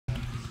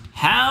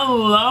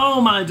Hello,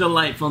 my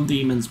delightful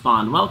demon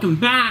spawn. Welcome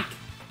back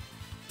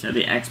to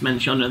the X-Men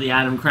Children of the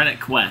Atom credit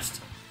quest.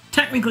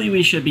 Technically,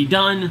 we should be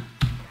done.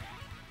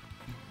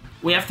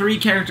 We have 3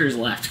 characters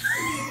left.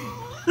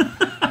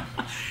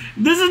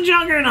 This is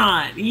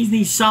Juggernaut. He's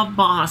the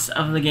sub-boss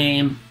of the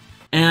game.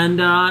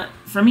 And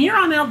from here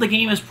on out, the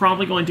game is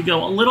probably going to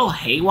go a little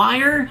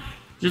haywire.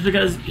 Just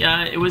because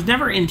it was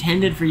never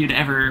intended for you to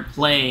ever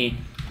play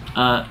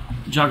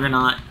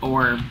Juggernaut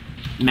or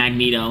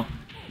Magneto.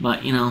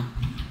 But, you know,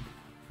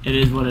 it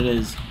is what it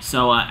is.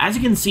 So, as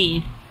you can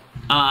see,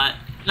 not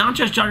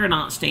just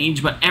Juggernaut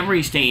stage, but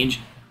every stage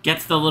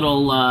gets the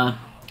little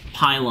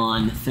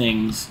pylon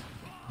things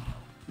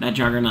that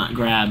Juggernaut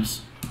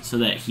grabs so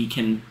that he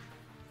can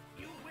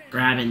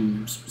grab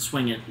and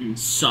swing it and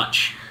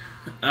such.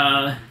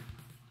 But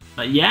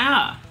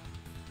yeah,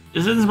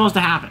 this isn't supposed to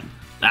happen.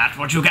 That's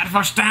what you get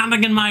for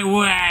standing in my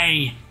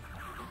way!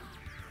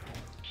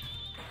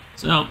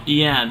 So,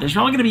 yeah, there's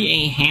probably going to be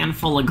a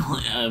handful of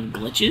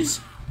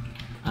glitches.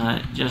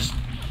 Just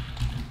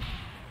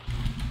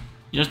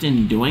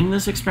in doing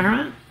this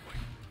experiment.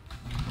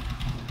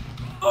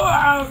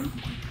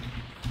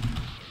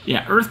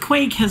 Yeah,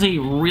 Earthquake has a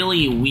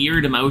really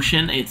weird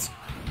emotion. It's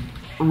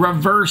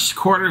reverse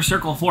quarter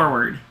circle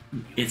forward.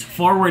 It's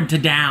forward to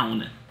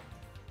down.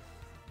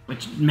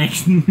 Which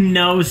makes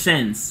no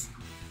sense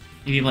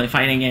if you play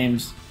fighting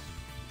games.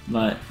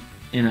 But,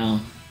 you know,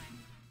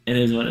 it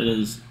is what it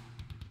is.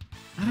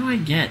 How do I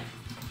get?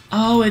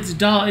 Oh, it's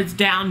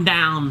down,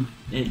 down.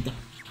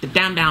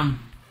 Down, down.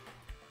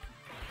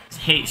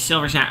 Hey,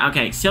 Silver Samurai.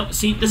 Okay,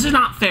 see, this is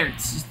not fair.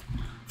 It's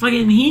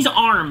fucking, he's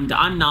armed.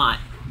 I'm not.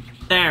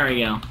 There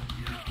we go.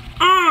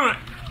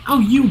 Oh,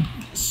 you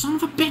son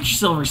of a bitch,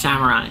 Silver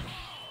Samurai.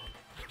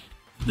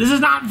 This is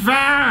not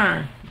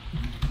fair.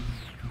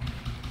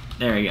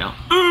 There we go.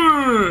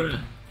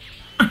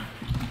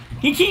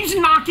 He keeps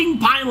knocking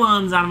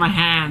pylons out of my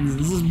hands.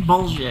 This is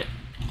bullshit.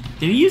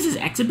 Did he use his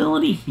X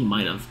ability? He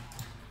might have.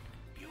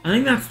 I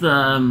think that's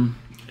the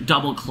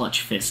double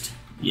clutch fist.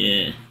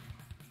 Yeah.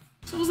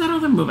 So what was that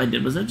other move I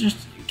did? Was that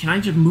just... Can I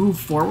just move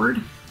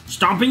forward?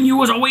 Stomping you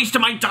was a waste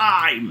of my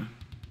time!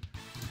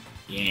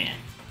 Yeah.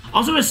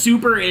 Also, his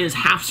super is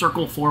half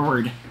circle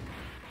forward.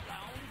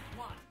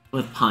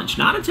 With punch.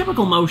 Not a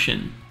typical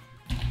motion.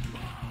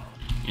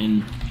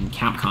 In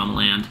Capcom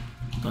land.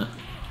 But...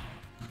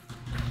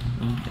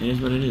 well, it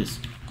is what it is.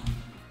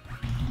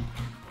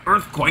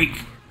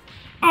 Earthquake!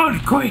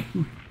 Earthquake!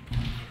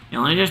 Yeah,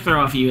 let me just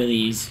throw a few of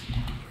these.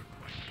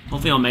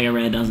 Hopefully Omega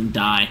Red doesn't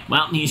die.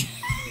 Well, he's...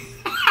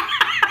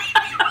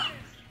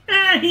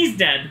 he's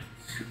dead.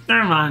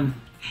 Never mind.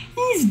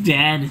 He's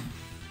dead.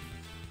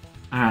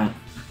 Alright.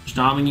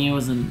 Stopping you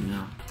is a...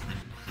 no.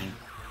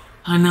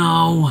 I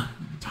know.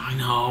 I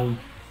know.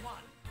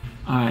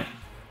 Alright.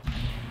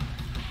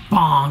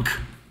 Bonk.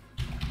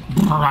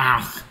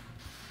 Brach.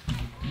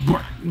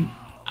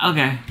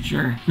 Okay,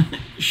 sure.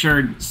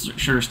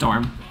 sure,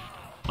 Storm.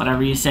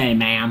 Whatever you say,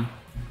 ma'am.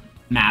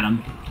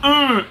 Madam.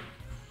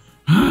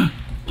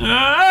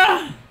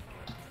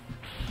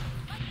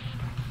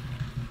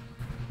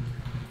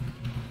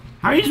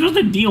 How are you supposed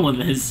to deal with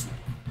this?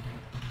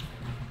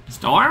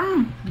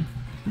 Storm?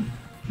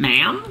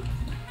 Ma'am?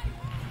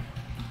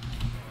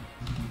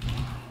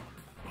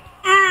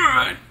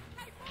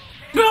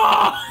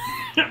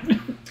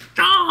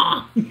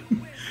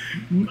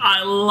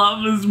 I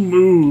love this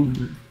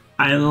move.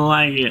 I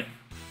like it.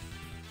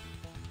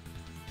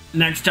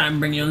 Next time,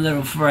 bring your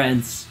little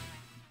friends.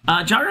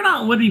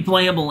 Juggernaut would be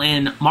playable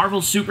in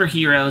Marvel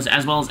Superheroes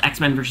as well as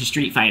X-Men vs.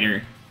 Street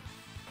Fighter.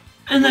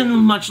 And then,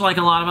 much like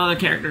a lot of other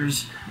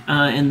characters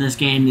in this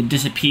game, they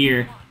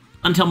disappear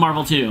until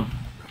Marvel 2.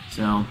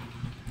 So,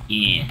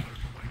 yeah.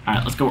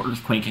 Alright, let's go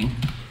Earthquaking.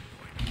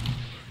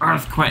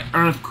 Earthquake,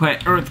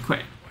 Earthquake,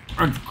 Earthquake,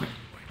 Earthquake.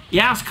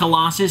 Yes,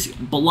 Colossus,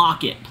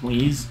 block it,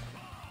 please.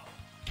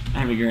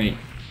 That'd be great.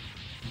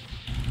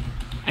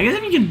 I guess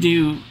if you could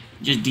do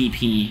just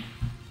DP.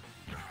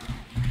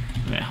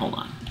 Okay, hold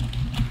on.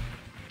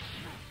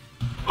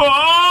 Oh!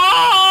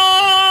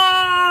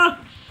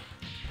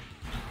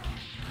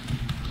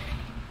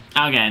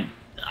 Okay,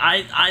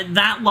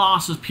 that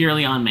loss was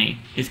purely on me.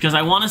 It's because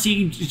I want to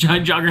see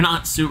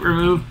Juggernaut's super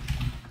move,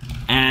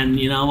 and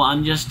you know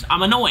I'm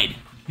annoyed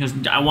because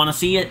I want to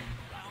see it,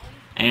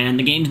 and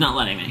the game's not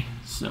letting me.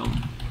 So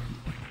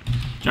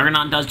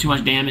Juggernaut does too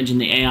much damage, and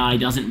the AI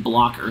doesn't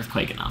block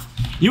Earthquake enough.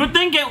 You would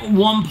think at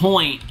one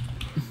point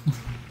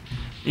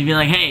they'd be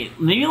like, "Hey,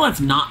 maybe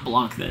let's not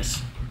block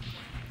this."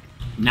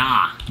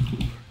 Nah.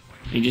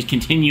 They just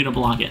continue to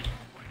block it.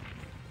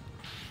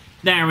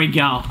 There we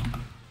go.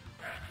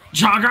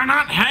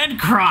 Juggernaut Head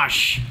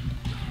Crush!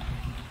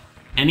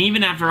 And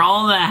even after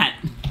all that,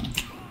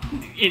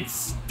 it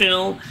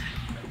still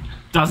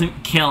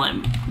doesn't kill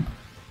him.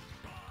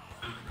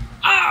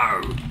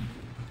 Oh!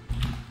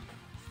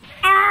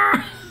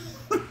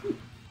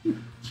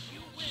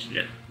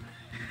 Shit.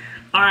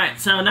 Alright,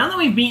 so now that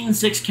we've beaten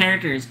 6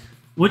 characters,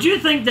 would you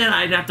think that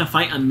I'd have to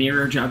fight a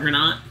mirror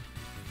Juggernaut?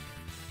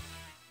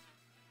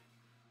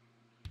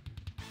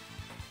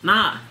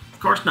 Nah, of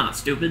course not,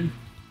 stupid.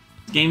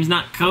 This game's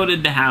not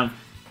coded to have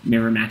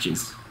mirror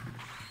matches.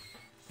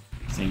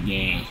 So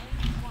yeah.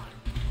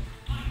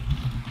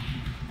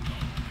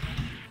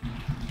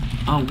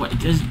 Oh, what?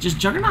 Does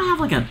Juggernaut have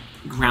like a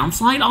ground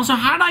slide? Also,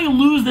 how did I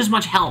lose this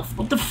much health?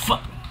 What the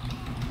fuck?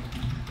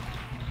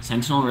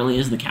 Sentinel really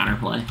is the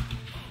counterplay.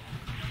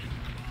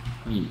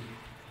 I mean,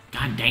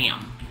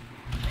 goddamn.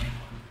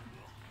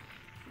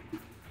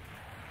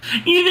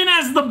 Even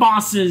as the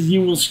bosses,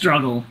 you will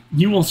struggle.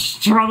 You will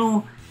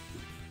struggle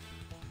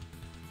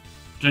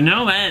to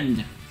no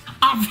end.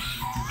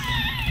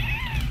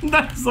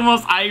 That's the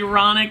most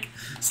ironic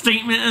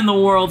statement in the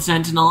world,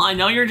 Sentinel. I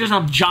know you're just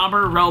a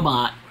jobber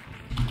robot,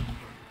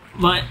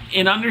 but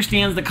it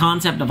understands the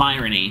concept of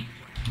irony.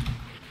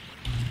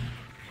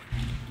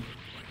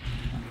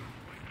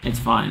 It's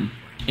fun.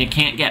 It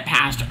can't get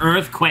past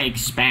earthquake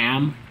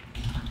spam.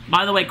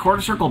 By the way,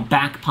 quarter circle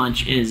back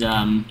punch is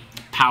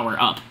power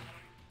up,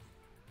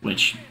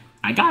 which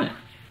I got it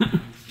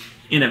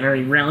in a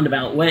very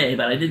roundabout way,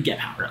 but I did get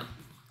power up.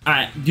 All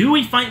right, do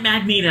we fight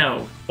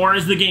Magneto, or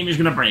is the game just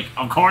gonna break?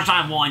 Of course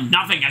I've won.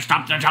 Nothing has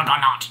stopped the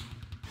Juggernaut.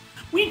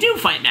 We do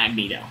fight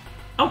Magneto.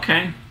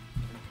 Okay.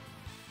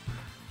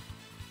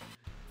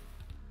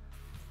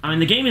 I mean,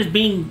 the game is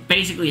being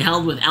basically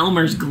held with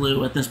Elmer's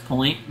glue at this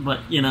point, but,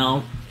 you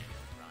know,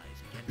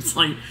 it's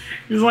like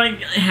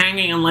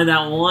hanging on like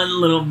that one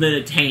little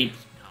bit of tape.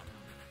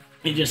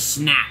 It just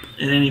snap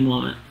at any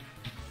moment.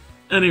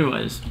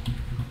 Anyways,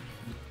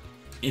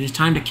 it is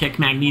time to kick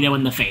Magneto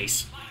in the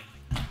face.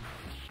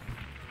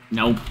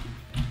 Nope.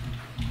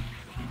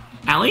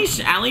 At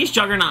least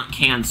Juggernaut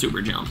can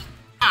super jump.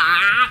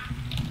 Ah!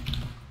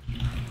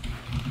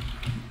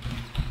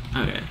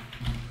 Okay.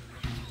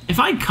 If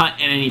I cut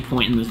at any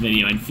point in this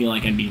video, I'd feel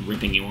like I'd be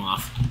ripping you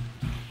off.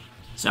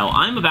 So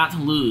I'm about to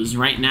lose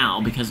right now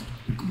because,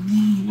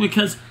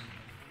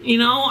 you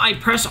know, I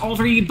press all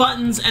 3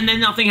 buttons and then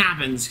nothing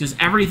happens because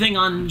everything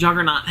on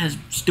Juggernaut has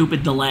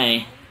stupid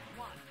delay.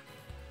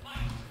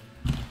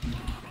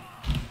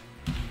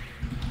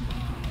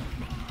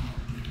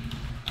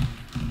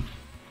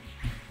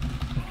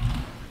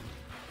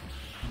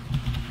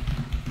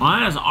 Well,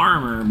 it has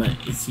armor, but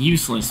it's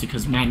useless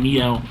because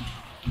Magneto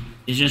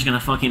is just gonna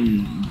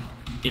fucking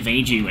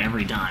evade you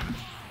every time.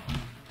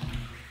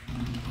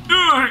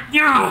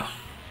 Yeah.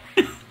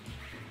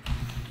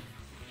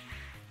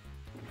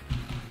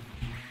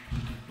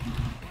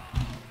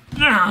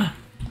 Yeah.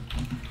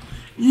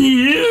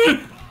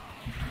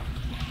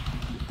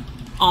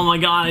 Oh my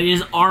god, I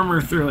just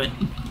armor through it.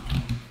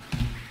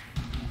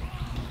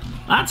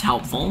 That's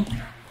helpful.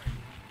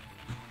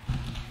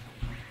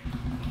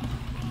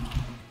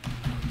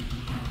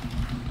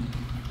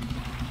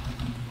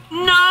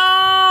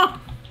 No!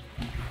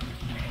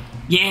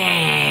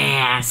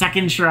 Yeah!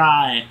 Second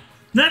try.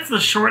 That's the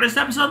shortest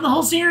episode of the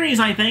whole series,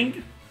 I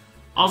think.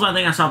 Also, I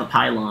think I saw the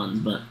pylons,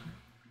 but...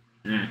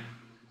 yeah.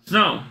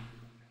 So,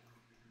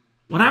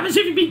 what happens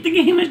if you beat the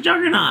game as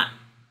Juggernaut?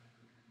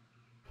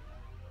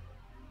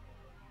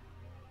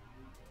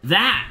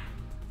 That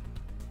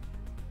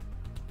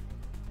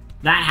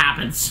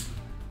happens.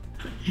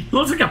 It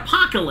looks like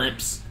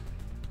Apocalypse.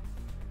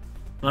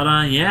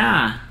 But,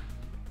 yeah.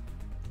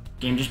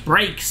 Game just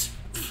breaks.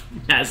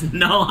 It has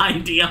no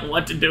idea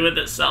what to do with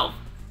itself.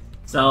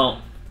 So,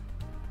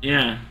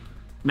 yeah.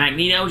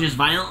 Magneto just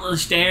violently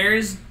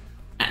stares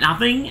at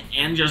nothing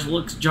and just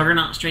looks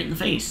Juggernaut straight in the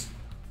face.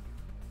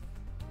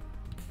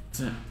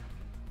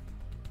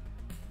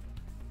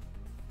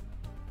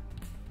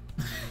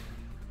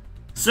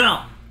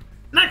 So,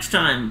 next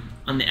time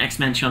on the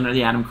X-Men Children of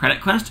the Atom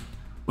Credit Quest,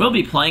 we'll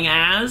be playing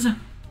as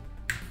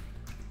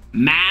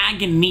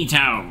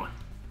Magneto.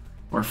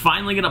 We're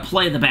finally gonna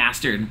play the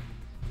bastard.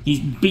 He's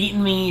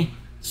beaten me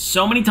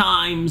so many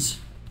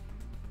times.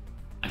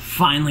 I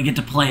finally get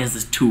to play as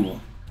this tool.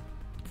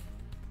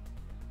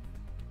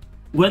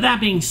 With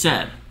that being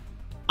said,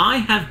 I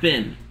have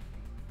been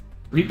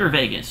Reaper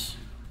Vegas,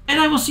 and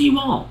I will see you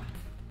all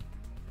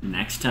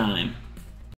next time.